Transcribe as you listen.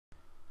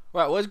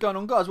Right, what is going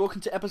on, guys?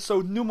 Welcome to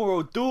episode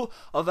numero 2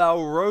 of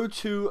our Road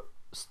to...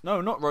 No,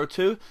 not Road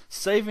to,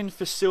 Saving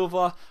for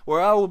Silva,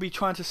 where I will be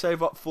trying to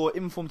save up for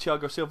informed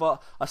Thiago Silva.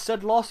 I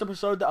said last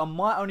episode that I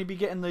might only be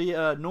getting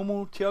the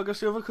normal Thiago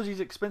Silva because he's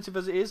expensive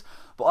as it is,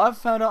 but I've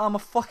found out I'm a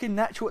fucking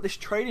natural at this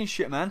trading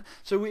shit, man.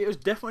 So it was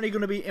definitely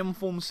going to be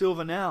informed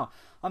Silva now.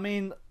 I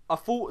mean, I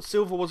thought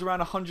Silva was around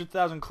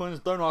 100,000 coins,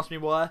 don't ask me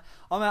why.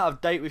 I'm out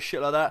of date with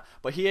shit like that,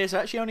 but he is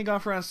actually only going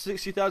for around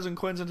 60,000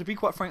 coins, and to be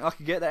quite frank, I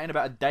could get that in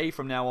about a day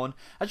from now on.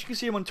 As you can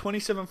see, I'm on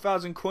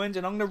 27,000 coins,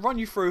 and I'm going to run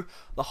you through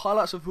the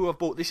highlights of who I've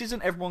bought. This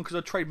isn't everyone because I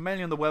trade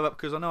mainly on the web app,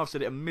 because I know I've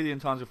said it a million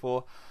times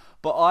before,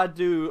 but I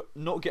do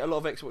not get a lot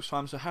of Xbox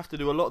time, so I have to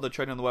do a lot of the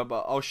trading on the web.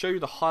 But I'll show you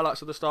the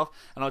highlights of the stuff,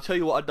 and I'll tell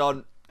you what I've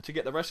done to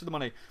get the rest of the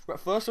money. Right,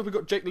 first off, we've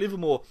got Jake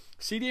Livermore.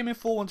 CDM in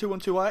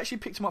 41212. I actually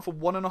picked him up for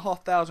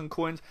 1,500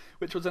 coins,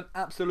 which was an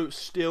absolute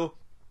steal.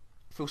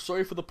 Feel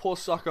sorry for the poor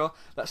sucker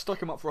that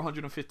stuck him up for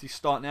 150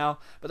 start now,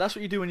 but that's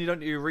what you do when you don't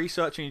do your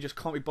research and you just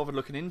can't be bothered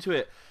looking into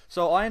it.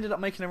 So I ended up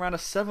making around a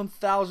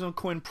 7,000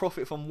 coin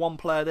profit from one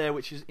player there,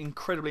 which is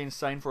incredibly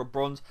insane for a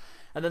bronze.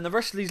 And then the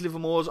rest of these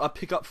Livermores I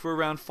pick up for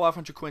around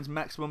 500 coins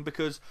maximum,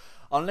 because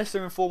unless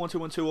they're in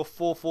 41212 or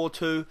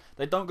 442,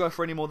 they don't go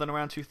for any more than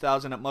around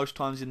 2,000 at most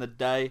times in the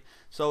day.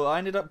 So I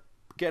ended up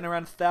getting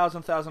around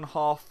 1,000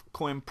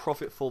 coin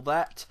profit for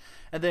that.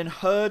 And then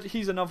Herd,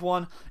 he's another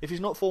one. If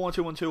he's not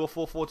 41212 or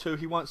 442,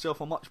 he won't sell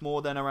for much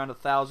more than around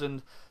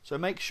 1,000. So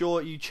make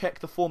sure you check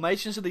the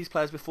formations of these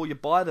players before you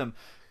buy them,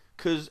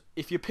 because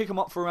if you pick them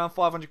up for around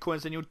 500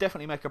 coins, then you'll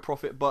definitely make a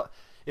profit. But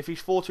if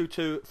he's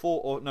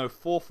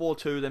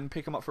 442, then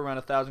pick him up for around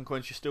 1,000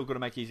 coins, you're still going to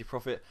make easy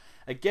profit.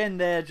 Again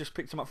there, just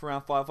picked him up for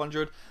around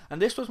 500.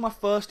 And this was my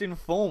first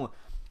inform.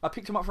 I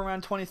picked him up for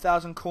around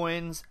 20,000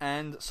 coins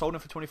and sold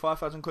him for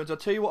 25,000 coins. I'll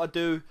tell you what I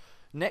do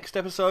next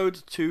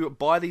episode to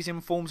buy these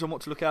informs and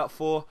what to look out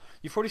for.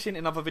 You've probably seen it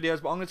in other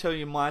videos, but I'm going to tell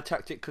you my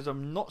tactic because I've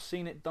not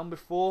seen it done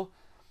before.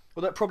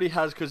 Well, that probably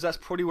has, because that's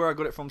probably where I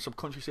got it from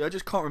subconsciously. I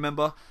just can't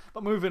remember.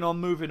 But moving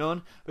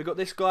on. We've got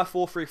this guy,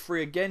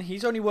 433 again.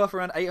 He's only worth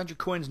around 800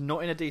 coins,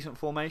 not in a decent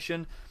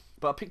formation.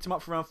 But I picked him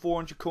up for around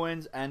 400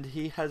 coins, and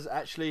he has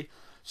actually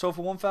sold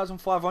for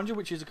 1,500,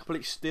 which is a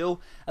complete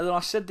steal. And then I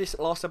said this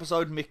last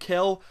episode,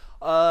 Mikel,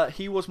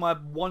 he was my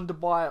one to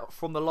buy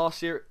from the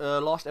last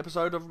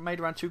episode. I've made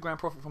around 2 grand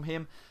profit from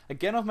him.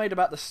 Again, I've made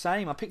about the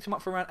same. I picked him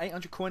up for around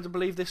 800 coins, I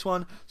believe, this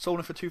one. Sold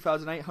him for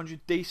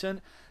 2,800, decent.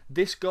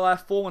 This guy,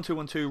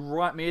 41212,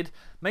 right mid.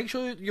 Make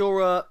sure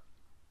your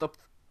the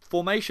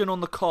formation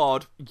on the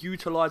card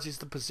utilises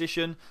the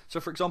position. So,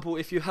 for example,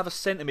 if you have a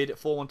centre mid at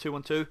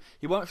 41212,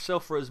 he won't sell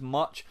for as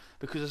much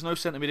because there's no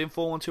centre mid in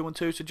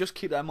 41212. So just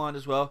keep that in mind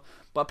as well.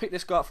 But I picked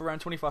this guy up for around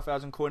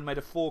 25,000 coin, made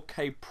a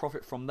 4k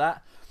profit from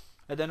that.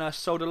 And then I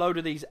sold a load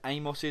of these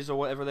Amoses or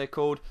whatever they're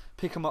called.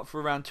 Pick them up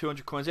for around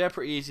 200 coins. They're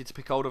pretty easy to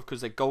pick hold of because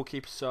they're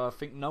goalkeepers, so I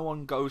think no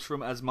one goes for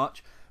them as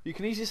much. You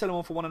can easily sell them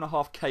on for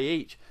 1.5k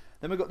each.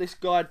 Then we've got this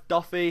guy,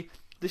 Duffy.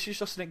 This is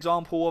just an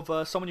example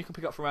of someone you can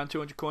pick up for around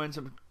 200 coins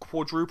and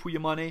quadruple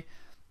your money.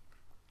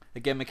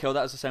 Again, Mikel,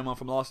 that was the same one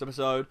from last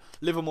episode.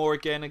 Livermore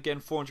again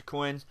 400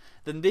 coins.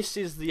 Then this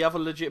is the other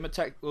legitimate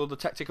the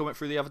tactic I went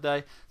through the other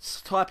day.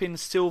 Type in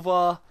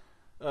Silva,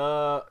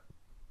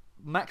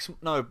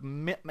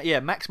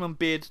 maximum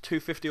bid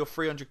 250 or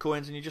 300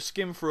 coins, and you just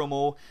skim through them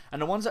all.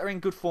 And the ones that are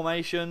in good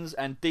formations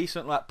and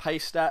decent like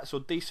pace stats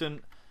or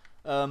decent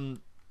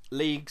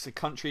leagues and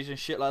countries and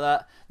shit like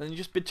that, then you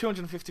just bid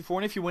 254,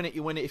 and if you win it,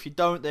 you win it. If you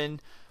don't, then,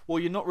 well,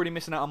 you're not really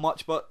missing out on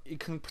much, but you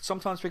can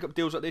sometimes pick up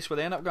deals like this where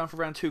they end up going for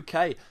around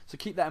 2k, so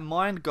keep that in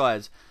mind,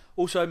 guys.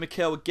 Also,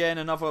 Mikel, again,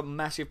 another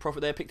massive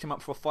profit there. Picked him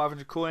up for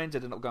 500 coins,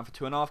 ended up going for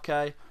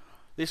 2.5k.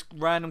 This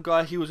random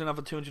guy, he was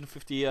another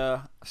 250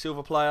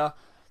 silver player.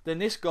 Then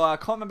this guy, I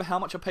can't remember how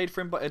much I paid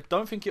for him, but I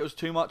don't think it was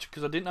too much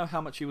because I didn't know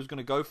how much he was going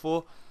to go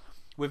for.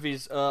 With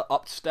his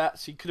upped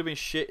stats, he could have been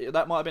shit.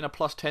 That might have been a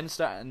plus 10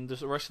 stat, and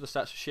the rest of the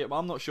stats are shit. But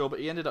I'm not sure. But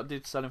he ended up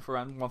selling for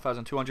around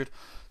 1,200.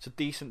 It's a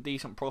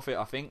decent profit,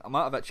 I think. I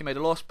might have actually made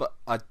a loss, but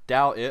I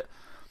doubt it.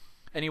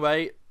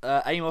 Anyway,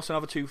 Amos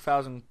another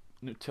 2,000.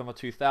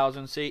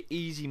 See,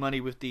 easy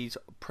money with these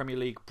Premier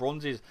League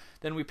bronzes.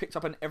 Then we picked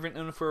up an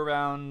Everton for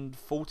around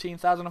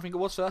 14,000, I think it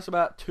was. So that's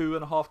about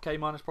 2.5k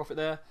minus profit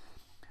there.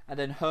 And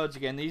then Herds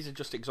again. These are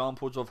just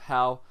examples of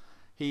how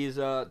he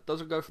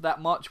doesn't go for that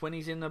much when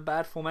he's in a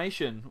bad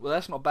formation. Well,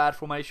 that's not a bad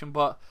formation,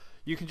 but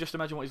you can just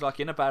imagine what he's like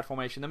in a bad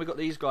formation. Then we got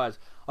these guys.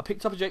 I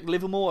picked up a Jake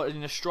Livermore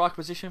in a strike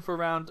position for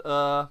around,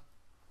 can't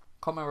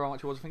remember how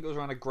much it was. I think it was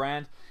around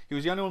 £1,000. He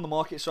was the only one on the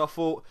market, so I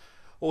thought,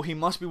 oh, he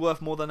must be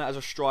worth more than that as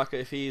a striker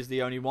if he is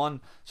the only one.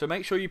 So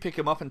make sure you pick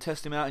him up and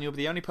test him out, and you'll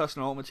be the only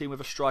person on Ultimate Team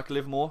with a striker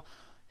Livermore.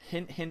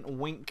 Hint, hint,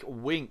 wink,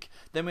 wink.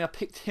 Then we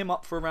picked him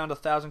up for around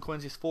 1,000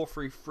 coins. He's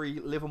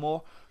 433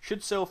 Livermore.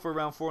 Should sell for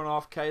around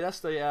 4.5k. That's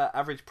the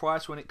average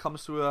price when it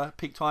comes to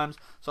peak times.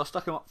 So I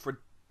stuck him up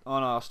for,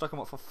 I stuck him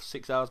up for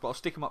 6 hours, but I'll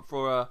stick him up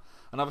for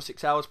another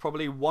 6 hours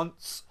probably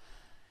once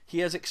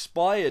he has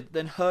expired.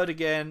 Then Herd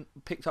again,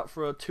 picked up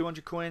for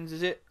 200 coins,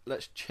 is it?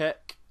 Let's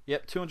check.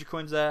 Yep, 200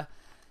 coins there.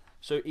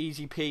 So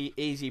easy P,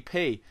 easy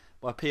P.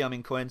 By P I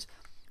mean coins.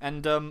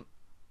 And that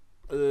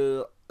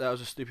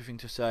was a stupid thing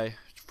to say.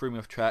 It threw me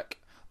off track.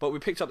 But we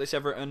picked up this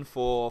Everton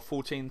for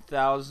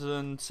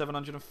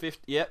 14,750.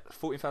 Yep,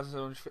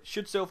 14,750.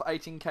 Should sell for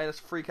 18k. That's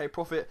a 3k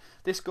profit.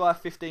 This guy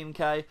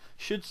 15k.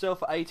 Should sell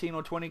for 18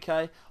 or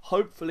 20k.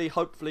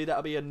 Hopefully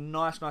that'll be a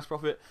nice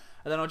profit.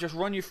 And then I'll just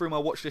run you through my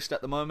watch list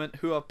at the moment.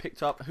 Who I've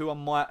picked up, who I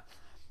might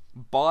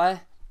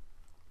buy.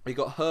 We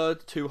got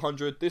Hurd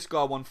 200, this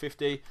guy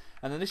 150,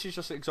 and then this is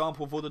just an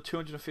example of all the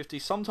 250.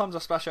 Sometimes I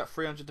splash out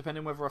 300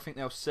 depending whether I think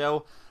they'll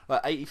sell. Like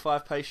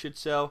 85 pace should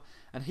sell,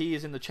 and he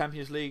is in the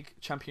Champions League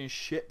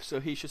championship, so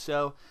he should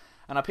sell.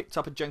 And I picked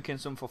up a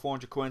Jenkinson for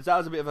 400 coins. That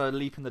was a bit of a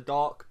leap in the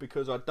dark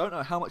because I don't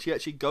know how much he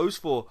actually goes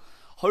for.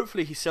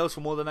 Hopefully he sells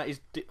for more than that. His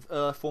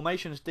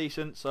formation is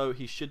decent, so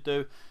he should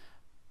do.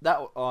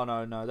 Oh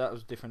no, that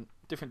was different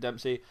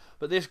Dempsey.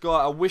 But this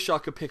guy, I wish I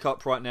could pick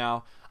up right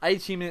now.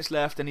 18 minutes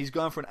left, and he's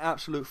going for an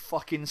absolute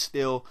fucking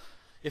steal.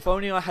 If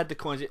only I had the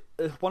coins.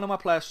 If one of my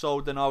players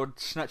sold, then I would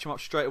snatch him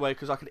up straight away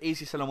because I could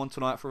easily sell him on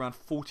tonight for around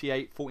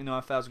 48,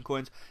 49,000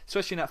 coins,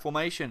 especially in that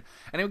formation.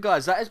 Anyway,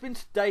 guys, that has been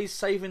today's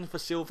saving for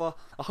Silva.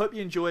 I hope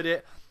you enjoyed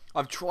it.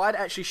 I've tried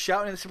actually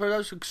shouting in the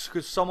episodes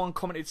because someone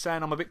commented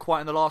saying I'm a bit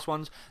quiet in the last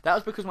ones. That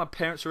was because my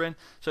parents are in.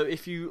 So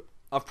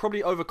I've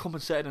probably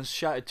overcompensated and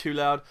shouted too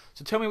loud.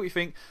 So tell me what you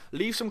think.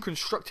 Leave some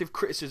constructive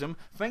criticism.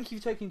 Thank you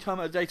for taking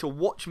time out of the day to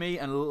watch me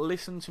and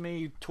listen to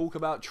me talk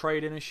about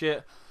trading and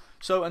shit.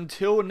 So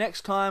until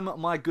next time,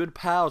 my good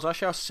pals, I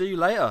shall see you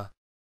later.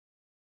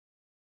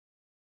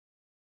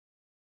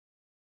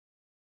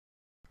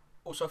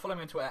 Also, follow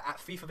me on Twitter at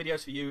FIFA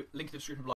Videos for You. Link in the description below.